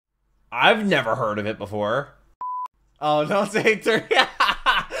I've never heard of it before. Oh, don't say 3.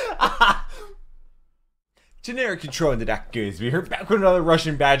 Generic Control in the DAC Games. We're back with another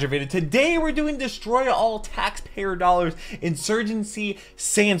Russian Badger video. Today we're doing Destroy All Taxpayer Dollars Insurgency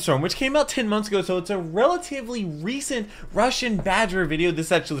Sandstorm, which came out 10 months ago, so it's a relatively recent Russian Badger video. This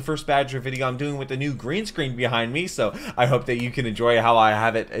is actually the first Badger video I'm doing with the new green screen behind me, so I hope that you can enjoy how I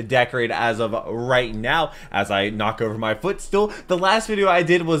have it decorated as of right now as I knock over my footstool. The last video I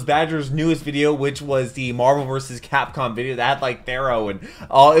did was Badger's newest video, which was the Marvel vs. Capcom video that had like Thero and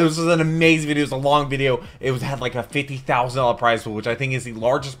all. It was an amazing video. It was a long video. It had like a $50,000 prize pool, which I think is the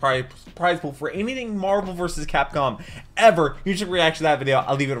largest prize pool for anything Marvel vs. Capcom ever. You should react to that video.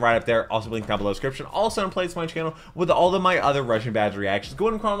 I'll leave it right up there. Also, link down below description. Also, in place of my channel with all of my other Russian Badger reactions. Go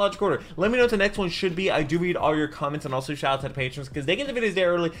in chronological order. Let me know what the next one should be. I do read all your comments, and also shout out to the patrons because they get the videos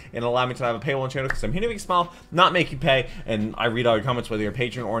there early and allow me to have a paywall channel because I'm here to make you smile, not make you pay. And I read all your comments whether you're a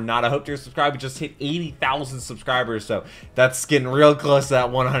patron or not. I hope you're subscribed. We just hit 80,000 subscribers, so that's getting real close to that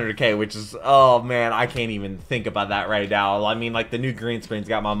 100K, which is, oh man, I can't even think about that right now. I mean, like, the new green screen's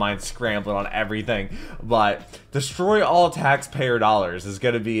got my mind scrambling on everything, but Destroy All Taxpayer Dollars is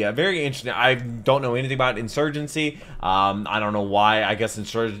going to be a very interesting. I don't know anything about Insurgency. I don't know why. I guess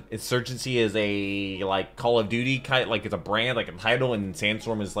Insurgency is a, like, Call of Duty kind, like, it's a brand, like a title, and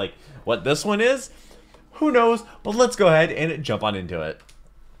Sandstorm is like what this one is. Who knows? But let's go ahead and jump on into it.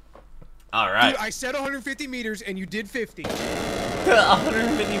 All right. Dude, I said 150 meters and you did 50.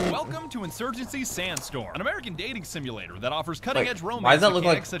 150. Welcome to Insurgency Sandstorm, an American dating simulator that offers cutting-edge romance why does that look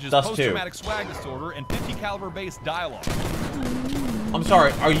mechanics like such as Dust 2? post-traumatic swag disorder and 50 caliber based dialogue. I'm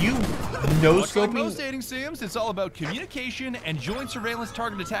sorry, are you no-scoping? Like most dating sims, it's all about communication and joint surveillance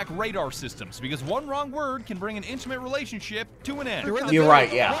target attack radar systems, because one wrong word can bring an intimate relationship to an end. You're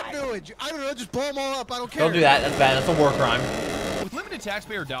right, yeah. What village? I don't know, just blow them all up. I don't care. Don't do that, that's bad, that's a war crime. With limited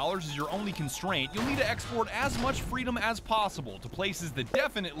taxpayer dollars as your only constraint, you'll need to export as much freedom as possible to places that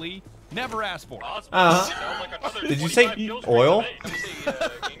definitely never asked for it. Did you say oil?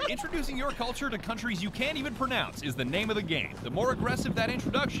 Introducing your culture to countries you can't even pronounce is the name of the game. The more aggressive that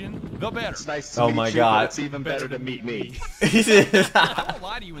introduction, the better. It's nice to meet you, but it's even better to meet me. I won't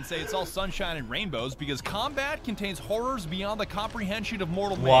lie to you and say it's all sunshine and rainbows, because combat contains horrors beyond the comprehension of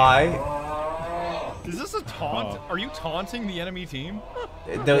mortal man. Why? Is this a taunt? Are you taunting the enemy team?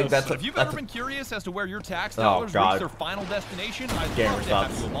 If you've ever been curious as to where your tax dollars reach their final destination, I'd love to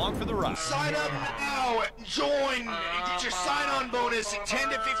have you along for the ride. Sign up now! Join! Get your sign-on bonus at 10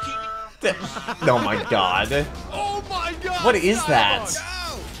 to 15. Oh my god. Oh my god! What is that?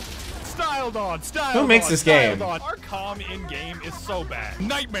 Styled on, styled Who makes on, this game? on. Our comm in-game is so bad.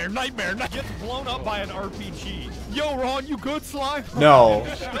 Nightmare. Gets blown up by an RPG. Yo, Ron, you good, Sly? No.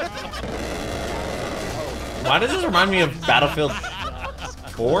 Why does this remind me of Battlefield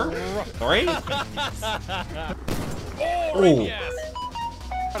 4? 3? Oh, yes.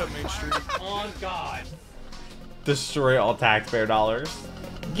 On God. Destroy all taxpayer dollars.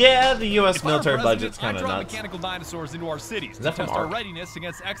 Yeah, the U.S. If I'm military president, budget's kind of I drop nuts. mechanical dinosaurs into our cities to that from test our Ark? readiness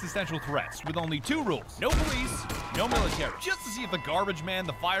against existential threats, with only 2 rules: no police, no military. Just to see if the garbage man,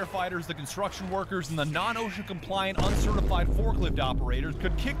 the firefighters, the construction workers, and the non-OSHA compliant, uncertified forklift operators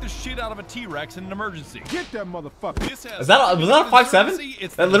could kick the shit out of a T-Rex in an emergency. Get that motherfucker. This has Was that a 5.7?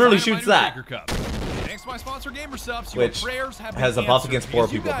 It's That the literally design of shoots my new that. Shaker Cup. Thanks to my sponsor GamerSubs, Which your prayers have has been a buff answered, against poor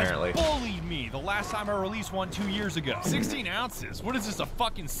because people, you guys apparently. bullied me the last time I released one 2 years ago. 16 ounces. What is this, a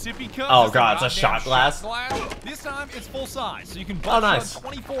fucking sippy cup? Oh Just god, it's a goddamn shot glass. This time it's full size, so you can Oh, bust nice.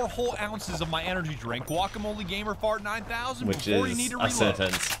 24 whole ounces of my energy drink, Guacamole Gamer Fart 9000, Which before you is need to a reload.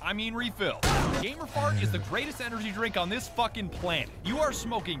 sentence. I mean refill. Gamer Fart is the greatest energy drink on this fucking planet. You are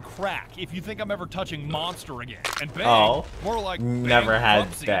smoking crack if you think I'm ever touching Monster again. And Bang, Oh, more like never Bang had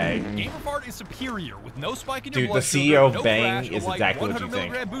Bubsy. Bang. Gamer Fart is superior with no spike in your Dude, blood the sugar, CEO of no Bang crash, is a light exactly what 100 you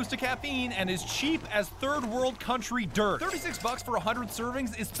think. milligram boost of caffeine, and is cheap as third world country dirt. 36 bucks for 100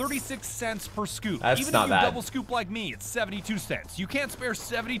 servings is 36 cents per scoop. That's Even not if you bad. double scoop like me, it's 72 cents. You can't spare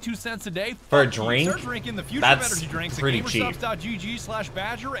 72 cents a day? For a Fuck you. drink? Start drinking the future That's of energy drinks at pretty cheap.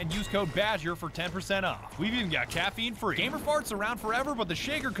 gamersubs.gg/badger and use code BADGER for 10% off. We've even got caffeine free. Gamer Fart's around forever, but the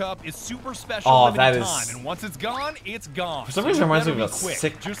Shaker Cup is super special Oh, limited that is- time, and once it's gone, it's gone. For some So reason, you it reminds me better of be a quick.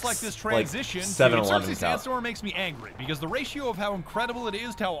 sick, Just like this like, transition, 7-Eleven Insurgency cup. Sandstorm makes me angry, because the ratio of how incredible it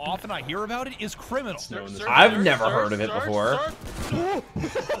is to how often I hear about it is criminal. I've never heard of it before.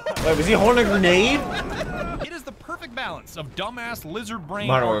 Wait, was he holding a grenade? It is the perfect balance of dumbass lizard brain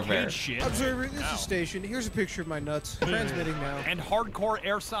Modern arcade Warfare. shit Observer, this is station. Here's a picture of my nuts. Transmitting now. and hardcore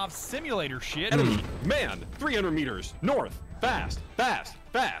airsoft simulator shit Man, 300 meters, north, fast, fast,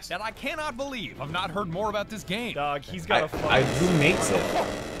 fast. that I cannot believe I've not heard more about this game. Dog, he's got Who makes it?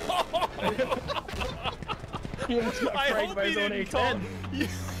 He almost got fragged by his own A10.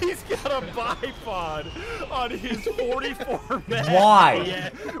 He's got a bipod on his 44 mag. Why? Yeah.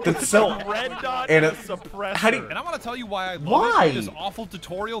 That's so. Red dot And and a it- suppressor. how do you- And I want to tell you why I love Why? it. This awful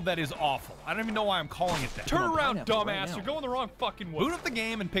tutorial that is awful. I don't even know why I'm calling it that. Turn Come on, around, pineapple, right dumbass. now. You're going the wrong fucking way. Boot up the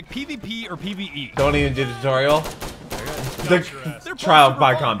game and pick PvP or PvE. Don't even do the tutorial. They're They're Trial both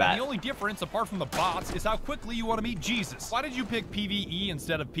by super fun, combat. and the only difference, apart from the bots, is how quickly you want to meet Jesus. Why did you pick PvE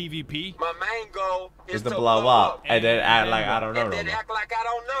instead of PvP? My main goal Is to blow up and then act like I don't know. and then no more. act like I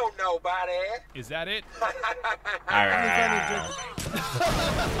don't know nobody. Is that it? Alright.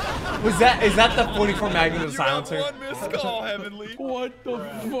 Was that? Is that the 44 Magnum You got silencer? one missed call, Heavenly. What the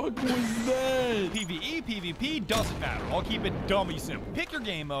fuck was that? PvE, PvP, doesn't matter. I'll keep it dummy simple. Pick your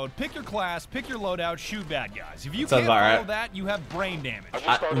game mode, pick your class, pick your loadout, shoot bad guys. If you Sounds can't about follow right. that, you have brain damage.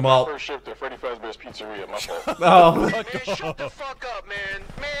 Well, First shift at Freddy Fazbear's Pizzeria, my fault. oh, Man, shut the fuck up, man.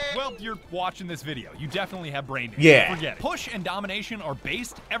 Man. Well, you're watching this video. You definitely have brain damage. Yeah. Forget it. Push and domination are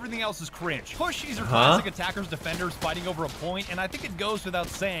based. Everything else is cringe. Push is your Huh? classic attackers, defenders fighting over a point, and I think it goes without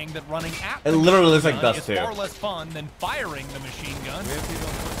saying that running at It the literally looks machine like gun dust, is too. far less fun than firing the machine gun.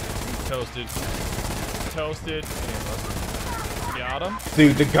 Toasted. Toasted. Got him.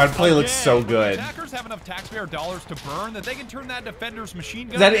 dude, the gunplay looks so Again, good. Attackers have enough taxpayer dollars to burn that they can turn that defender's machine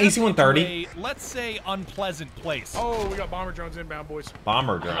gun. Is that an into AC-130? a, let's say, unpleasant place. Oh, we got bomber drones inbound, boys.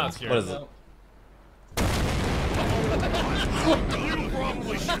 Bomber drones. scared. What is it?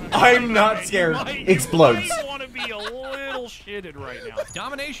 I'm not scared. Explodes. You want to be a little shitted right now.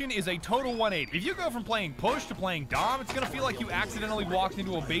 Domination is a total 180. If you go from playing push to playing dom, it's gonna feel like you accidentally walked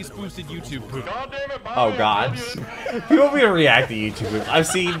into a base boosted YouTube poop. Oh god. You want me to react to YouTube poop? I've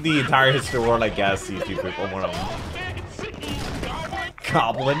seen the entire history of the world, I guess, YouTube poop on one of them.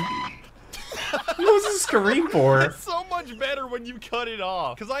 Goblin. What was the scream for? It's so much better when you cut it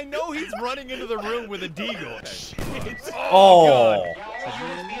off. Because I know he's running into the room with a deagle. Oh.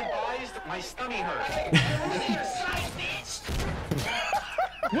 My stomach hurts.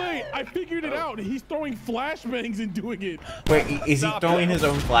 Wait, I figured it out. He's throwing flashbangs and doing it. Wait, is he throwing his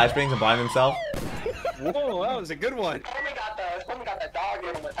own flashbangs and blind himself? Whoa, that was a good one. Homie got the dog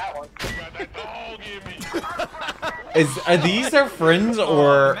in him with that one. Are these their friends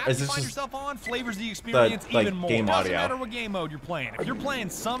or The map is you this find just yourself on flavors the experience like, even more. game Doesn't audio? matter what game mode you're playing. If you're playing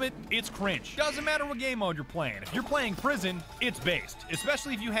Summit, it's cringe. Doesn't matter what game mode you're playing. If you're playing Prison, it's based.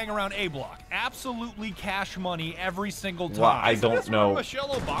 Especially if you hang around A block. Absolutely cash money every single time. Well, I Isn't don't this where know. Michelle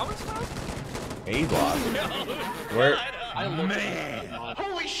Obama stuff? A block? Where?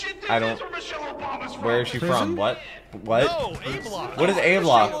 Holy shit, I don't. Michelle Obama's from. Where is she from? What? What? No, A block. What is A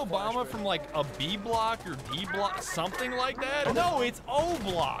block? Michelle Obama from like a B block or D block, something like that? No, it's O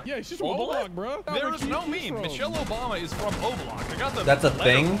block. Yeah, she's from O-Block, bro. There is no meme. From. Michelle Obama is from O block. I got the That's a letter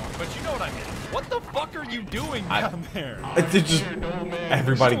thing? wrong, but you know what I mean. What the fuck are you doing down there? It's just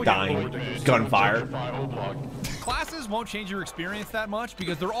everybody dying. Gunfire. Classes won't change your experience that much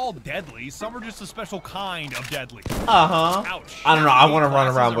because they're all deadly. Some are just a special kind of deadly. Uh-huh. Ouch. I don't know. I want to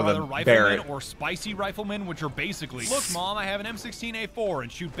run Classes around are with either a riflemen Barrett. or spicy riflemen, which are basically, look, Mom, I have an M16A4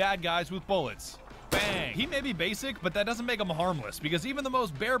 and shoot bad guys with bullets. Bang. He may be basic, but that doesn't make him harmless because even the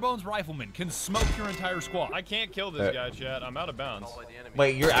most bare-bones rifleman can smoke your entire squad. I can't kill this guy, chat. I'm out of bounds.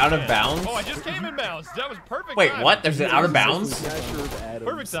 Wait, you're out of bounds? Oh, I just came in bounds. That was perfect. Wait, timing. what? There's an out of bounds?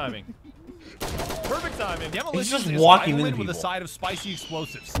 Perfect timing. Perfect timing. Demolition just is walking rifleman into with a people. side of spicy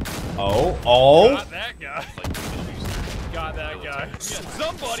explosives. Oh, oh. Got that guy. Got that guy. Yeah,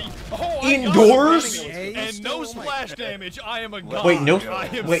 somebody. Oh, I Indoors? got him. And no splash damage. I am a god. Wait, no- I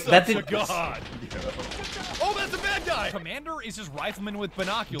am wait, such that a didn't- god. Oh, that's a bad guy. Commander is his rifleman with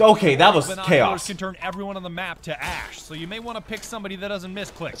binoculars. Okay, that was Binoculars chaos. can turn everyone on the map to ash, so you may want to pick somebody that doesn't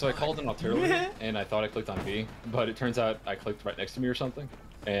misclick. So I called an artillery, and I thought I clicked on B, but it turns out I clicked right next to me or something.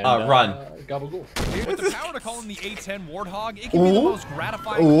 And, Run. Gabagool. With the power to call in the A10 Warthog, it can be the Ooh. most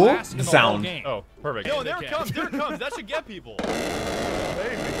gratifying Ooh. class in the whole Sound. game. Oh, perfect. Yo, there it comes. There it comes. That should get people.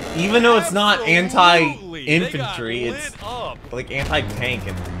 Even though it's not Absolutely. anti-infantry, They got it's lit up. like anti-tank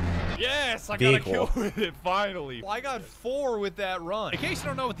and Yes, I vehicle. got a kill with it finally. I got 4 with that run. In case you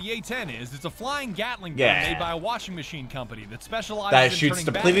don't know what the A10 is, it's a flying Gatling gun Yeah. made by a washing machine company that specializes That in shoots turning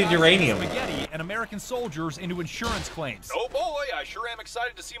depleted bad guys uranium. into spaghetti and American soldiers into insurance claims. Oh boy, I sure am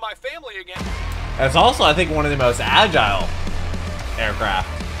excited to see my family again. that's also, I think, one of the most agile aircraft.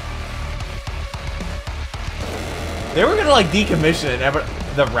 They were gonna like decommission it,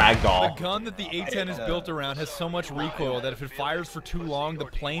 the ragdoll. The gun that the A-10 is built around has so much recoil that if it fires for too long, the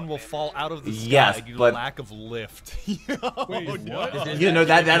plane will fall out of the sky due to lack of lift. You know,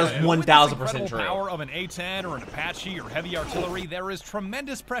 that is 1,000% true. Power of an A-10 or an Apache or heavy artillery, there is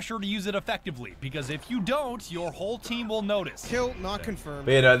tremendous pressure to use it effectively, because if you don't, your whole team will notice. Kill, not confirmed.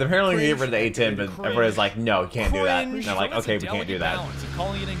 But, you know, they're apparently going to get rid of the A-10, but everybody's like, no, you can't do that. And they're like, okay, we can't do that. Of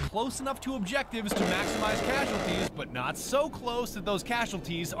calling it in close enough to objectives to maximize casualties, but not so close that those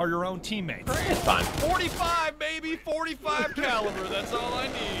casualties are your own teammates. It's fine. 45, baby, 45 caliber. That's all I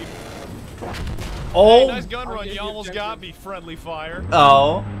need. Oh. Hey, nice gun run. You almost got me. Friendly fire.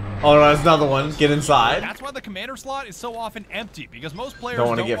 Oh. Oh, no, that's another one. Get inside. That's why the commander slot is so often empty, because most players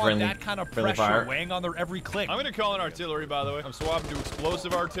Don't don't want that kind of pressure weighing on their every click. I'm gonna call in artillery, by the way. I'm swapping to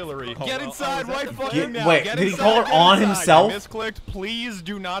explosive artillery. Get inside right fucking now. Wait, did he call it on himself? You misclicked. Please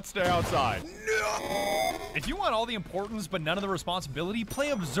do not stay outside. No! If you want all the importance but none of the responsibility,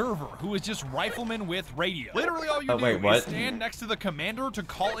 play Observer, who is just rifleman with radio. Literally all you do is stand next to the commander to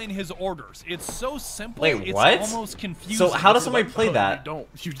call in his orders. It's so simple, it's almost confusing. So how does somebody play that? You don't.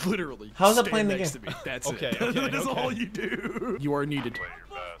 You literally How's that playing the game? That's it. That is all you do. You are needed.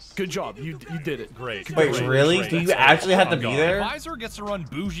 Good job. You did it. Great. Wait, really? Do you actually have to be there? Advisor gets to run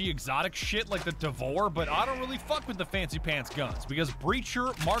bougie exotic shit like the Devore, but I don't really fuck with the fancy pants guns because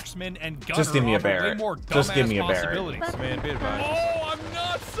Breacher, Marksman, and Gunner just give me a offer way Barrett. more Just give me a Barrett. Oh, I'm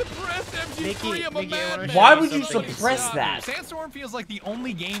not suppressed. MG3, I'm a madman. Why would you suppress that? Sandstorm feels like the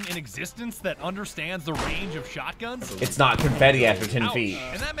only game in existence that understands the range of shotguns. It's not confetti after 10 feet.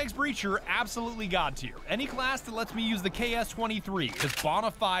 And that makes Breacher absolutely god tier. Any class that lets me use the KS-23 is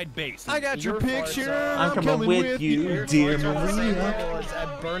bona fide base. I got your picture. I'm coming with you, dear Maria.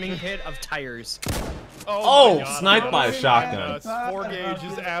 A burning pit of tires. Oh, sniped by a shotgun. 4 gauge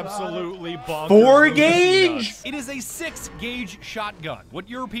is absolutely bonkers. 4 gauge? It is a 6 gauge shotgun. What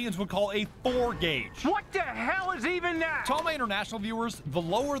Europeans would call a 4 gauge. What the hell is even that? To all my international viewers, the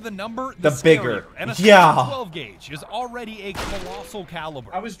lower the number, the bigger. And a 12 gauge is already a colossal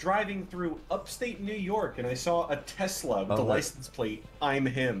caliber. I was driving through upstate New York and I saw a Tesla with the license plate, I'm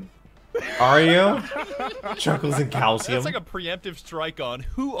him. Are you? Chuckles and calcium. That's like a preemptive strike on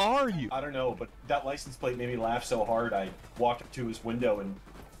who are you? I don't know, but that license plate made me laugh so hard I walked up to his window and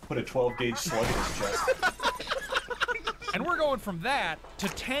put a 12 gauge slug in his chest. And we're going from that to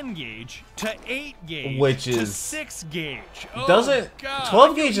 10 gauge to 8 gauge, which is to 6 gauge. Doesn't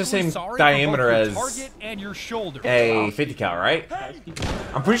 12 gauge the same diameter as target and your shoulder. A 50 cal, right?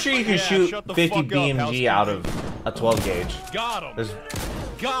 I'm pretty sure you can shoot 50 BMG out of a 12 gauge. Got him.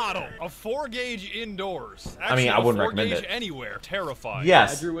 Got him. A 4 gauge indoors. Actually, I mean, I wouldn't recommend it. Anywhere. Terrifying.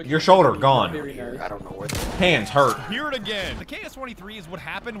 Yes, your shoulder gone. I don't know where. Hands hurt. Hear it again. The KS-23 is what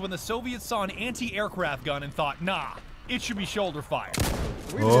happened when the Soviets saw an anti-aircraft gun and thought, nah, it should be shoulder fire.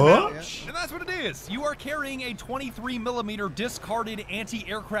 And that's what it is. You are carrying a 23mm discarded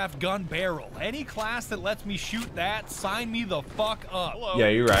anti-aircraft gun barrel. Any class that lets me shoot that, sign me the fuck up. Hello. Yeah,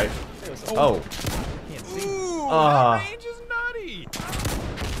 you're right. Oh. Ooh, that range is nutty.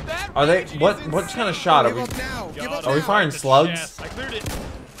 Are they? What kind of shot are we? Are we firing slugs? I cleared it.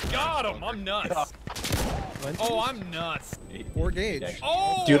 Got him. I'm nuts. Oh, I'm nuts. 4 gauge.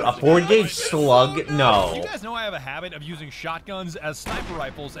 Oh, dude, a 4 gauge slug? No. You guys know I have a habit of using shotguns as sniper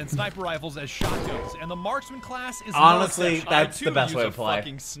rifles and sniper rifles as shotguns, and the marksman class is honestly no that's the best way to play.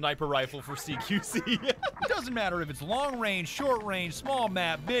 Fucking sniper rifle for CQC. It doesn't matter if it's long range, short range, small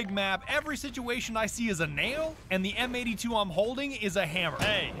map, big map. Every situation I see is a nail, and the M82 I'm holding is a hammer.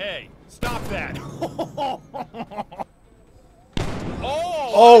 Hey, stop that.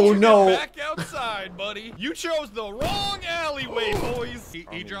 Oh no! Back outside, buddy. You chose the wrong alleyway, boys.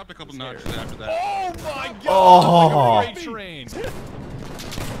 He dropped a couple notches after that. Oh my god! Oh. Like a freight train.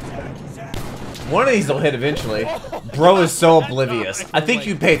 One of these will hit eventually. Bro is so oblivious. I think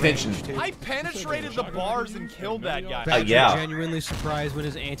you pay attention. I penetrated the bars and killed that guy. Yeah. Genuinely surprised when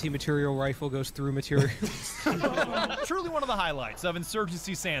his anti-material rifle goes through materials. Truly one of the highlights of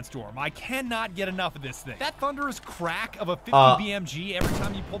Insurgency Sandstorm. I cannot get enough of this thing. That thunderous crack of a 50 BMG every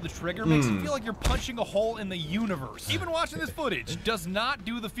time you pull the trigger makes it feel like you're punching a hole in the universe. Even watching this footage does not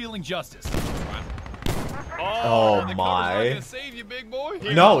do the feeling justice. Oh the my! Not gonna save you, big boy.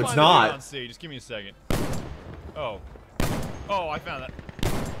 Here, no, it's not. On C. Just give me a second. Oh, I found that.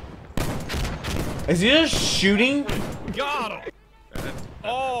 Is he just shooting? Got him.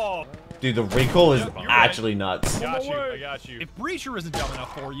 Oh. Dude, the recoil is actually nuts. I got you. If Breacher isn't dumb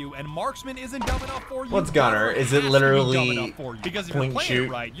enough for you, and Marksman isn't dumb enough for you, What's Gunner? Is it literally because if point you're playing shoot?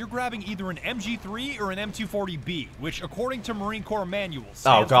 it right, you're grabbing either an MG3 or an M240B, which, according to Marine Corps manuals,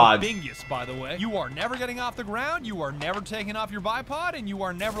 Oh stands God. for Bingus, by the way. You are never getting off the ground, you are never taking off your bipod, and you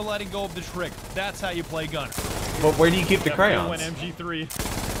are never letting go of the trigger. That's how you play Gunner. But where do you keep the crayons? MG3.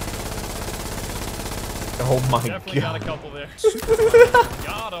 Oh my Definitely got a God. couple there.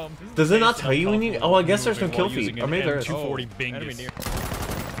 Got him. Does it not tell you when you? Oh, I guess there's no kill feed. Or maybe there is. 240 Bingus.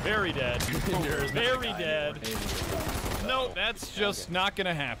 Very dead. Very dead. No, that's just not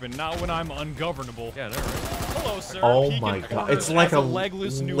gonna happen. Not when I'm ungovernable. Yeah, hello, sir. Oh Peeking my God. corners It's like as a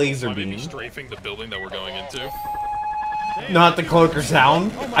legless noodle. laser beam. Strafing the building that we're going into. Not the cloaker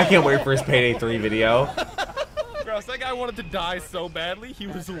sound. I can't wait for his Payday 3 video. Gross, that guy wanted to die so badly, he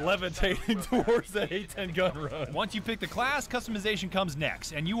was levitating towards that A10 gun run. Once you pick the class, customization comes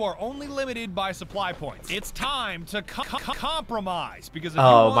next, and you are only limited by supply points. It's time to compromise, because if you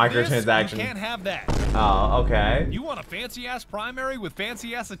want this, microtransaction. you can't have that. Oh, okay. You want a fancy-ass primary with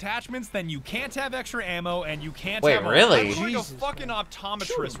fancy-ass attachments, then you can't have extra ammo, and you can't Wait, have... really? I'm like a fucking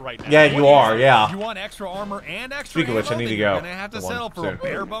optometrist right now. Yeah, you are, yeah. You want extra armor and extra Speaking of which, I ammo, need to then you're go. gonna have to One settle for soon. a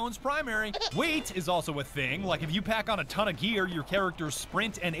bare-bones primary. Weight is also a thing. Like, if you pack on a ton of gear, your character's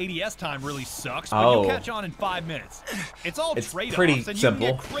sprint and ADS time really sucks, but you'll catch on in 5 minutes. It's all trade-offs, pretty and you simple.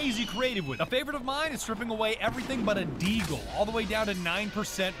 can get crazy creative with it. A favorite of mine is stripping away everything but a deagle, all the way down to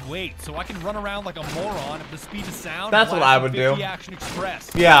 9% weight, so I can run around like a moron at the speed of sound. That's what I would do. Action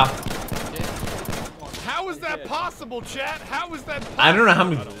Express. Yeah. How is that possible, chat? How is that possible? I don't know how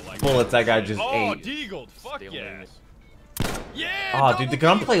many bullets that guy just Oh, ate. deagled. Fuck yeah. Yeah. Oh, dude, the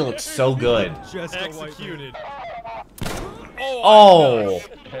gunplay looks so good. Just executed. Oh.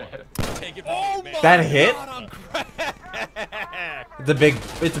 Oh my That hit? God, I'm cracked. It's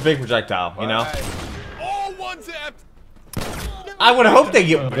a big projectile, you know? Oh, one tap. I would hope they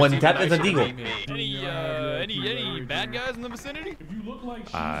get one tap. It's a deagle. Any bad guys in the vicinity?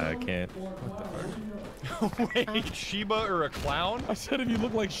 I can't. Wait, Sheba or a clown? I said if you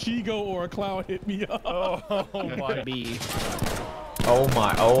look like Shigo or a clown, hit me up. Oh my. Oh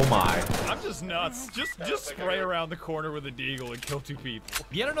my, oh my. I'm just nuts. Just spray around the corner with a deagle and kill 2 people.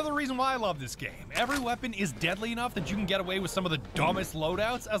 Yet another reason why I love this game. Every weapon is deadly enough that you can get away with some of the dumbest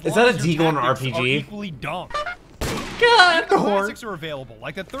loadouts as Is long that as a your deagle in an tactics are RPG? equally dumb. God, The classics are available,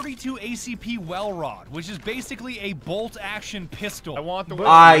 like the 32 ACP Well Rod, which is basically a bolt-action pistol. I want the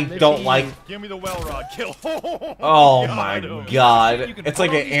I don't like. Give me the Well Rod kill. Oh my God! It's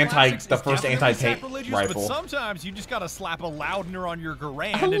like an the first anti-tank rifle. But sometimes you just gotta slap a Loudener on your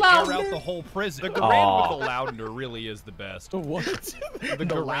Garand and air out the whole prison. The Garand with the Loudener really is the best. The what? The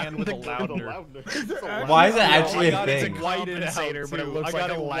Garand with the Loudener. Why is it actually a It's thing? a white insider, but it looks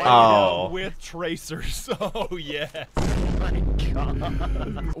like a light Oh. with tracers. Oh yeah.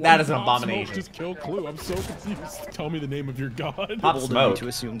 That is an Pop abomination. Smoke just killed Clue. I'm so confused. Tell me the name of your god. Pop Smoke. To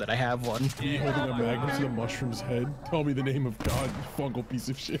assume that I have one. Me holding a magnum to the mushroom's head. Tell me the name of God, you fungal piece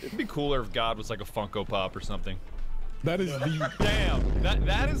of shit. It'd be cooler if God was like a Funko Pop or something. That is the... Damn,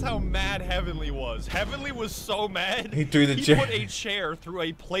 that is how mad Heavenly was. Heavenly was so mad. He threw the chair. He put a chair through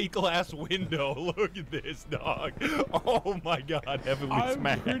a plate glass window. Look at this, dog. Oh my God, Heavenly's I'm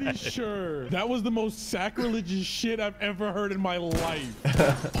mad. pretty sure that was the most sacrilegious shit I've ever heard in my life.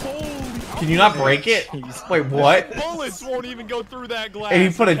 Holy... Can you not break it? Wait, what? Bullets won't even go through that glass. And he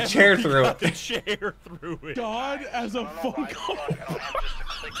put a chair through got it. the chair through it. God as a Funko.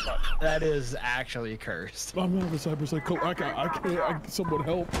 That is actually cursed. I'm not a cyber psycho. I can't. Someone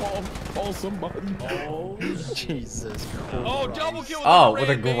help. Call somebody. Oh, Jesus Christ. Oh, double kill with Oh, the with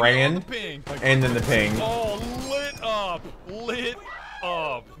a baby, grand? on the ping. And then the ping. Oh, lit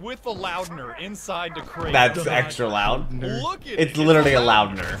up with the Loudener inside the crate. That's extra loud. Look at It's it. literally a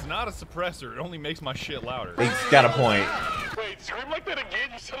Loudener. Loudener. It's not a suppressor. It only makes my shit louder. He's got a point. Wait, scream like that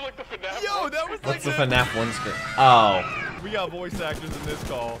again? You sound like the FNAF. Yo, that was What's like the FNAF 1 screen? Oh. We got voice actors in this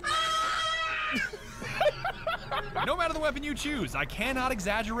call. No matter the weapon you choose, I cannot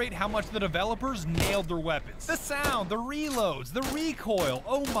exaggerate how much the developers nailed their weapons. The sound, the reloads, the recoil.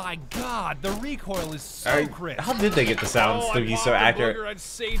 Oh my God, the recoil is so crisp. How did they get the sounds to be so accurate? I'd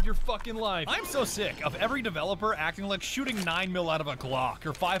saved your fucking life. I'm so sick of every developer acting like shooting 9mm out of a Glock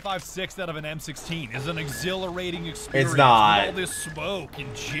or 5.56 out of an M16 is an exhilarating experience. It's not. With all this smoke and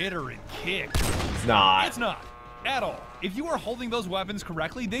jitter and kick. It's not. It's not. At all. If you are holding those weapons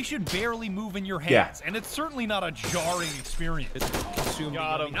correctly, they should barely move in your hands, and it's certainly not a jarring experience.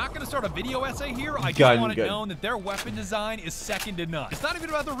 Got him. I'm not going to start a video essay here. I just Gun, want it good. known that their weapon design is second to none. It's not even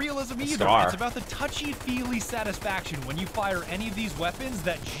about the realism either. Scar. It's about the touchy-feely satisfaction when you fire any of these weapons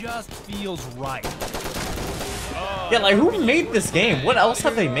that just feels right. Yeah, like who made this game? What else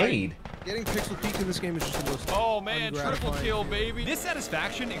have they made? Getting pixel peeked in this game is just the most. Oh man, triple ungratifying. kill, baby. This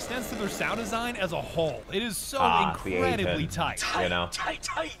satisfaction extends to their sound design as a whole. It is so the incredibly A-10. tight. You know.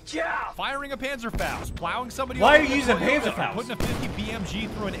 Yeah. Firing a Panzerfaust, plowing somebody Why over are you with using a Toyota, Panzerfaust? putting a 50 BMG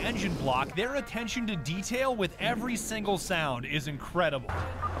through an engine block, their attention to detail with every single sound is incredible.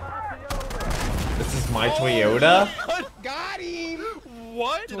 This is my Toyota? Got him!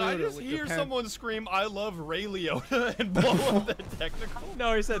 What? Did I Toyota just with hear the pen. someone scream, I love Ray Liotta and blow up the technical?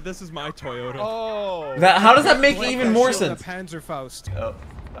 No, he said this is my Toyota. Oh. How does that make even more The sense? Panzerfaust.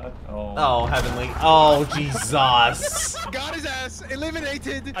 Oh, heavenly. Oh, Jesus. Got his ass.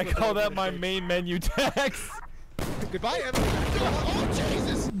 Eliminated. I call that my main menu tax. Goodbye, Evan. Oh,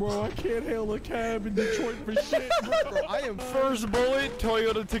 Jesus. Bro, I can't hail a cab in Detroit for shit, Bro, I am First bullet,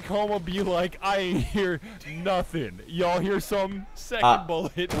 Toyota Tacoma be like, I ain't hear nothing. Y'all hear some? Second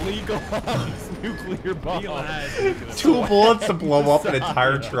bullet, legalize nuclear bomb. 2 bullets to blow up an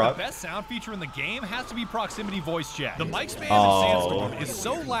entire truck. The best sound feature in the game has to be proximity voice chat. The mic span Oh. in Sandstorm is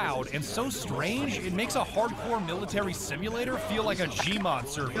so loud and so strange, it makes a hardcore military simulator feel like a Gmod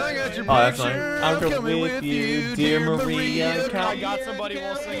server. I got your Oh, that's picture. fine. I'm coming with you, dear Maria. I got somebody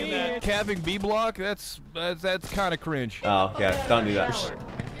while singing that. Capping B block, that's kind of cringe. Oh, yeah, don't do that.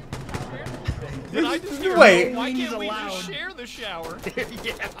 Did I just hear? Wait. Why can't we just share the shower?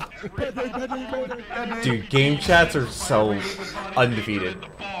 Dude, game chats are so undefeated.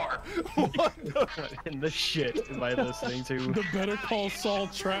 In the shit am I listening to? The Better Call Saul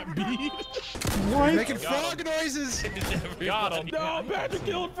trap beat. Making frog noises. Got him. No, I'm back to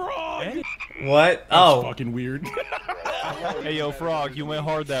killing frog. What? That's Oh. fucking weird. Hey, yo, Frog, you went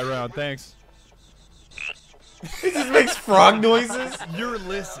hard that round. Thanks. It just makes frog noises? You're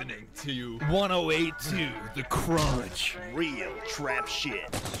listening to 1082 The Crunch. Real trap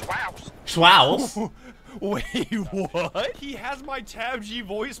shit. Schwaus? Wait, what? He has my Tab G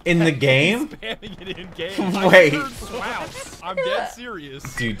voice In the pack, game? spamming it in game. Wait. I heard Swouse. I'm dead serious.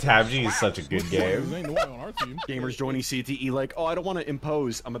 Dude, Tab G is such a good game. Ain't no one on our team. Gamers joining CTE like, oh, I don't want to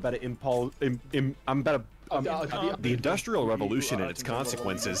impose. I'm about to impose. I'm about to. The Industrial Revolution and its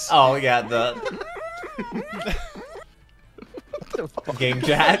consequences. Oh, yeah, the... Game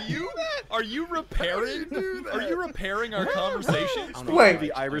chat? Are you repairing? Are you repairing our conversation? Wait.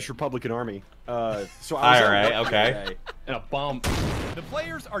 The Irish Republican Army. So I was Alright, okay. And a bump. The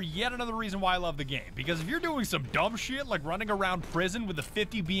players are yet another reason why I love the game, because if you're doing some dumb shit like running around prison with a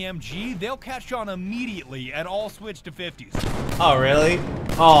 50 BMG, they'll catch on immediately and all switch to 50s. Oh, really?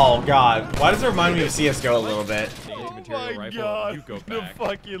 Oh, God. Why does it remind me of CSGO a little bit? Oh my god, you go to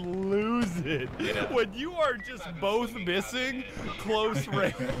fucking lose it. When you are just both missing close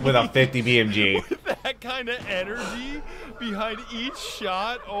range With a 50 BMG. with that kind of energy behind each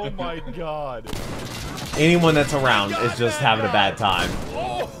shot, oh my god. Anyone that's around is just having a bad time.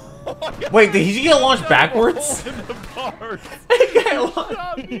 Oh my god. Wait, did he get launched backwards? In the park. That guy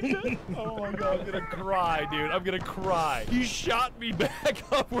launched- Oh my god, I'm gonna cry, dude. I'm gonna cry. He shot me back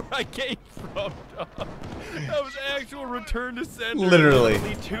up where I came from, dog. That was actual return to sender. Literally.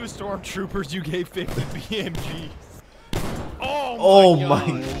 Only 2 stormtroopers you gave 50 BMGs. Oh my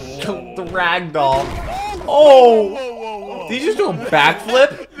god, the ragdoll. Oh! Whoa, whoa, whoa. Did he just do a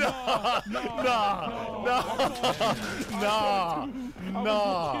backflip? Nah.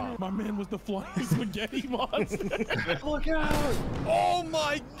 My man was the flying spaghetti monster. Look out. Oh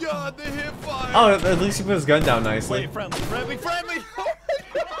my god, the hip fire. Oh, at least he put his gun down nicely. Wait, friendly.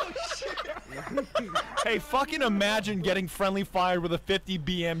 Hey, fucking imagine getting friendly fired with a 50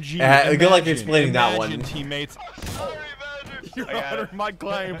 BMG. Good luck explaining that one. Imagine, teammates. Your Honor, my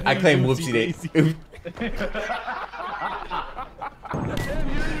claim. I claim whoopsie daisy.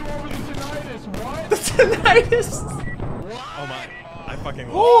 The tinnitus. Oh my. I fucking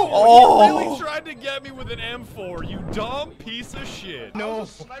Oh. You really tried to get me with an M4, you dumb piece of shit. No.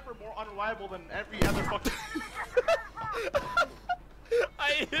 Sniper more unreliable than every other fucking.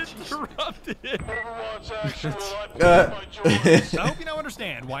 I interrupted it. Uh. I hope you now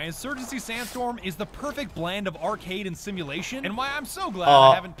understand why Insurgency Sandstorm is the perfect blend of arcade and simulation, and why I'm so glad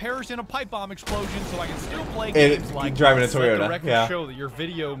I haven't perished in a pipe bomb explosion so I can still play games like driving a this. Toyota. Let the record Yeah. show that your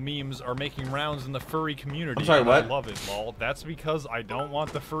video memes are making rounds in the furry community. I'm sorry, and what? I love it, lol. That's because I don't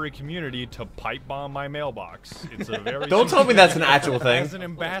want the furry community to pipe bomb my mailbox. It's a very Don't tell me that's an actual thing. As an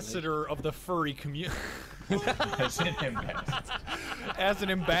ambassador of the furry community. As an ambassador. As an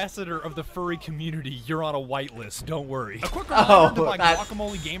ambassador of the furry community, you're on a whitelist. Don't worry. A quick reminder to buy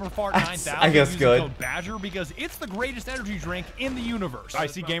Guacamole GamerFart 9000 I guess using code Badger because it's the greatest energy drink in the universe. I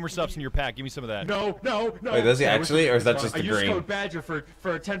see Gamer Subs in your pack. Give me some of that. No. Wait, does he actually, or is that just the green? I use code Badger for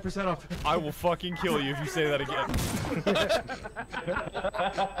 10% off. I will fucking kill you if you say that again.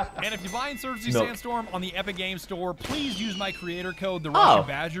 And if you buy Insurgency Sandstorm on the Epic Games Store, please use my creator code, the Russian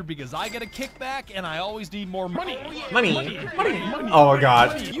Badger, because I get a kickback and I always need more money. Money. Oh my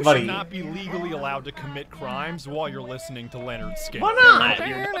god. You should not be legally allowed to commit crimes while you're listening to Leonard Skinner. Why not?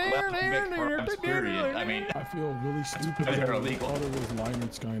 You're not allowed to commit crimes, period. I mean, I feel really stupid they're that I illegal. thought it was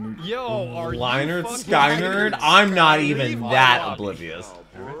Lionard Skinner. Yo, are Lionard you Skynerd? I'm not even that oblivious.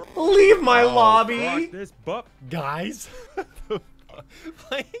 Leave my lobby! This buck. Guys,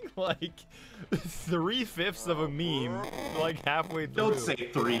 playing like 3/5 of a meme, like halfway through. Don't say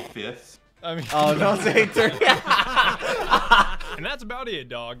 3/5. I mean, Oh, don't say 3. And that's about it,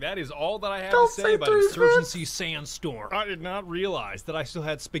 dog. That is all that I have Don't to say say about 3/5. Insurgency Sandstorm. I did not realize that I still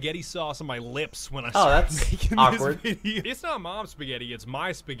had spaghetti sauce on my lips when I Oh, started that's making awkward. this video. It's not mom's spaghetti, it's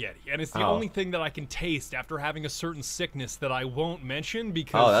my spaghetti. And it's the only thing that I can taste after having a certain sickness that I won't mention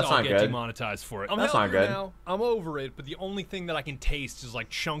because that's I'll not get good. demonetized for it. I'm That's not healthier good. now. I'm over it, but the only thing that I can taste is like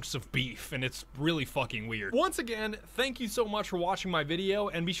chunks of beef, and it's really fucking weird. Once again, thank you so much for watching my video,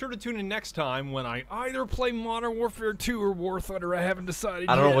 and be sure to tune in next time when I either play Modern Warfare 2 or War Thunder. I haven't decided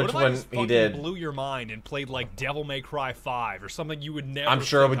I don't know yet. which What if I one just he fucking did. blew your mind and played like Devil May Cry 5 or something you would never I'm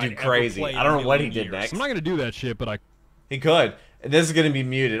sure it would think do I'd ever crazy. play I don't in know what he million did years. next. I'm not gonna do that shit, but He could. This is going to be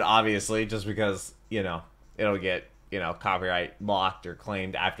muted, obviously, just because, you know, it'll get, you know, copyright blocked or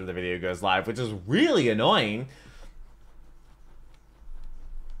claimed after the video goes live, which is really annoying.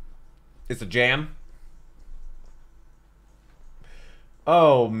 It's a jam.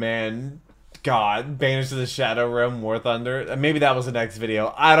 Oh, man. God. Banished to the Shadow Realm, War Thunder. Maybe that was the next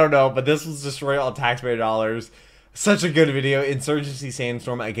video. I don't know, but this was Destroy All Taxpayer Dollars. Such a good video. Insurgency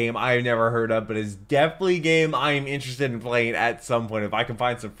Sandstorm, a game I've never heard of, but is definitely a game I am interested in playing at some point if I can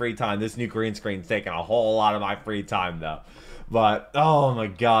find some free time. This new green screen's taking a whole lot of my free time, though. But, oh my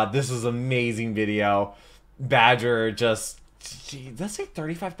god, this is an amazing video. Badger just... Gee, let's say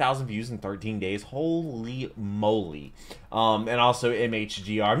 35,000 views in 13 days. Holy moly. And also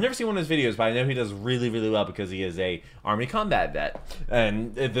MHGR. I've never seen one of his videos, but I know he does really, really well because he is a Army combat vet.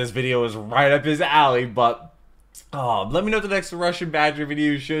 And this video is right up his alley, but... let me know what the next Russian Badger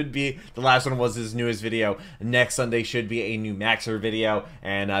video should be. The last one was his newest video. Next Sunday should be a new Maxer video.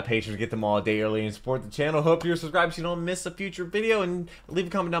 And patrons get them all a day early and support the channel. Hope you're subscribed so you don't miss a future video. And leave a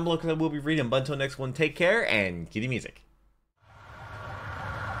comment down below because I will be reading them. But until next one, take care and kitty music.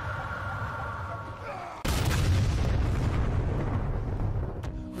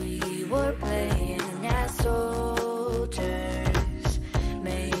 We were playing as soldiers,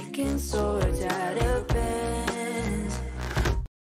 making soldiers.